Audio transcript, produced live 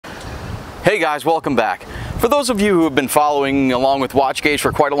Hey guys, welcome back. For those of you who have been following along with Watchgauge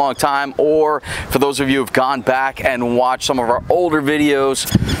for quite a long time, or for those of you who have gone back and watched some of our older videos,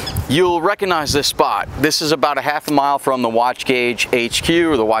 you'll recognize this spot. This is about a half a mile from the Watchgauge HQ,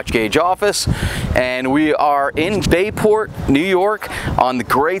 or the Watchgauge office, and we are in Bayport, New York, on the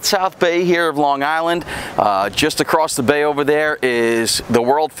Great South Bay here of Long Island. Just across the bay over there is the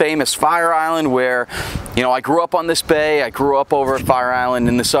world famous Fire Island, where, you know, I grew up on this bay. I grew up over at Fire Island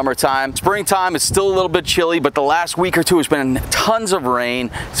in the summertime. Springtime, it's still a little bit chilly, but the last week or two has been tons of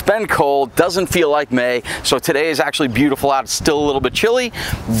rain. It's been cold, doesn't feel like May. So today is actually beautiful out. It's still a little bit chilly,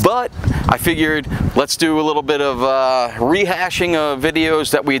 but I figured let's do a little bit of rehashing of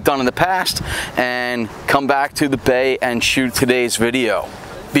videos that we had done in the past and come back to the bay and shoot today's video.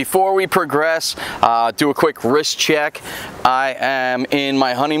 Before we progress, do a quick wrist check. I am in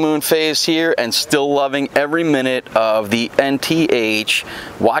my honeymoon phase here and still loving every minute of the NTH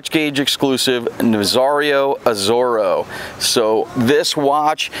Watchgauge exclusive Nazario Azzurro. So this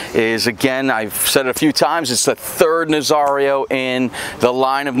watch is, again, I've said it a few times, it's the third Nazario in the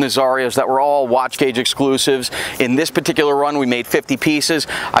line of Nazarios that were all Watchgauge exclusives. In this particular run, we made 50 pieces.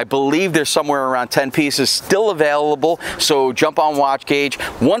 I believe there's somewhere around 10 pieces still available, so jump on Watchgauge.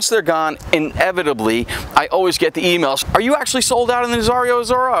 Once they're gone, inevitably, I always get the emails, are you actually sold out in the Nazario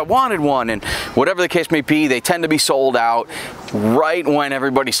Azzurro? I wanted one. And whatever the case may be, they tend to be sold out right when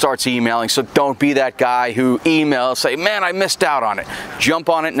everybody starts emailing. So don't be that guy who emails, say, man, I missed out on it. Jump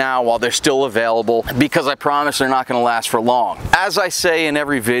on it now while they're still available, because I promise they're not going to last for long. As I say in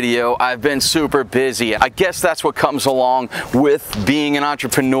every video, I've been super busy. I guess that's what comes along with being an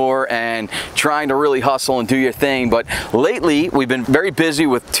entrepreneur and trying to really hustle and do your thing. But lately, we've been very busy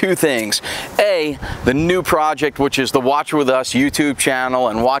with two things. A, the new project, which is the Watch With Us YouTube channel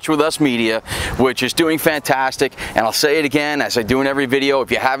and Watch With Us Media, which is doing fantastic. And I'll say it again, as I do in every video,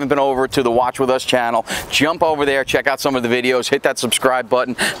 if you haven't been over to the Watch With Us channel, jump over there, check out some of the videos, hit that subscribe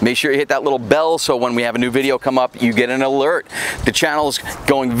button, make sure you hit that little bell so when we have a new video come up, you get an alert. The channel is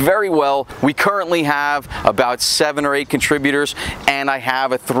going very well. We currently have about 7 or 8 contributors, and I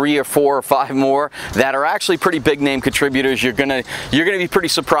have 3 or 4 or 5 more that are actually pretty big name contributors. You're gonna be pretty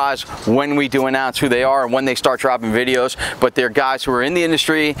surprised when we do announce who they are and when they start dropping videos, but they're guys who are in the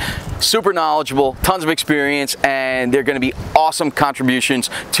industry, super knowledgeable, tons of experience, and they're going to be awesome contributions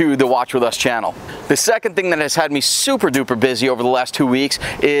to the Watch With Us channel. The second thing that has had me super duper busy over the last 2 weeks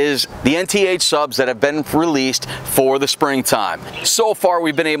is the NTH subs that have been released for the springtime. So far,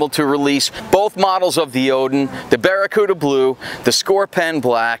 we've been able to release both models of the Odin, the Barracuda Blue, the Scorpene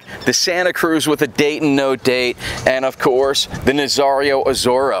Black, the Santa Cruz with a date and no date, and of course, the Nazario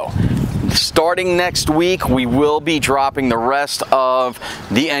Azzurro. Starting next week, we will be dropping the rest of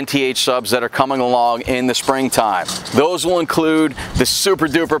the NTH subs that are coming along in the springtime. Those will include the super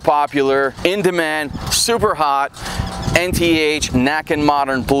duper popular, in demand, super hot NTH Nacken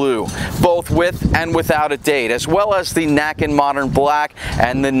Modern Blue, both with and without a date, as well as the Nacken Modern Black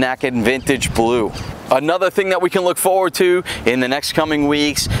and the Nacken Vintage Blue. Another thing that we can look forward to in the next coming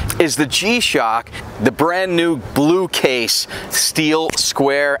weeks is the G-Shock, the brand new blue case steel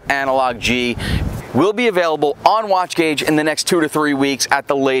square analog G. Will be available on Watchgauge in the next 2 to 3 weeks at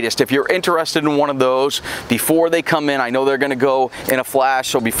the latest. If you're interested in one of those, before they come in, I know they're going to go in a flash,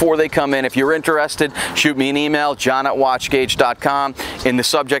 so before they come in, if you're interested, shoot me an email, john@watchgauge.com. In the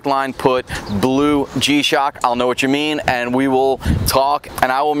subject line, put blue G-Shock. I'll know what you mean, and we will talk,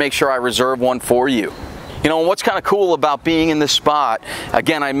 and I will make sure I reserve one for you. You know, what's kind of cool about being in this spot,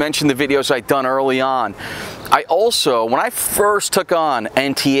 again, I mentioned the videos I'd done early on. I also, when I first took on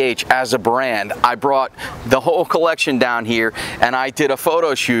NTH as a brand, I brought the whole collection down here and I did a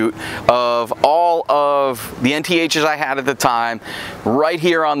photo shoot of all of the NTHs I had at the time right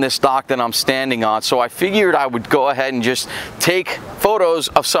here on this dock that I'm standing on. So I figured I would go ahead and just take photos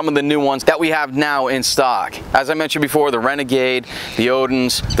of some of the new ones that we have now in stock. As I mentioned before, the Renegade, the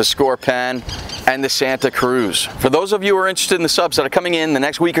Odins, the Scorpene, and the Santa Cruz. For those of you who are interested in the subs that are coming in the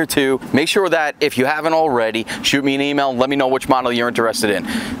next week or two, make sure that if you haven't already, shoot me an email and let me know which model you're interested in.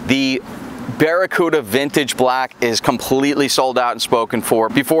 The Barracuda Vintage Black is completely sold out and spoken for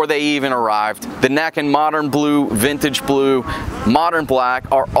before they even arrived. The Nacken Modern Blue, Vintage Blue, Modern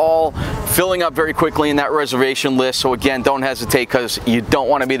Black are all filling up very quickly in that reservation list. So again, don't hesitate, because you don't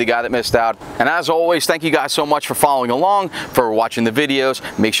want to be the guy that missed out. And as always, thank you guys so much for following along, for watching the videos.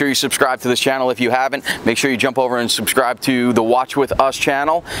 Make sure you subscribe to this channel if you haven't. Make sure you jump over and subscribe to the Watch With Us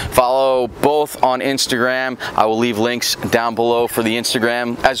channel. Follow both on Instagram. I will leave links down below for the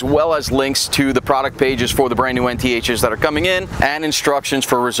Instagram, as well as links to the product pages for the brand new NTHs that are coming in and instructions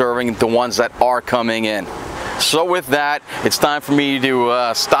for reserving the ones that are coming in. So with that, it's time for me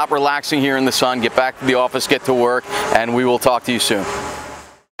to stop relaxing here in the sun, get back to the office, get to work, and we will talk to you soon.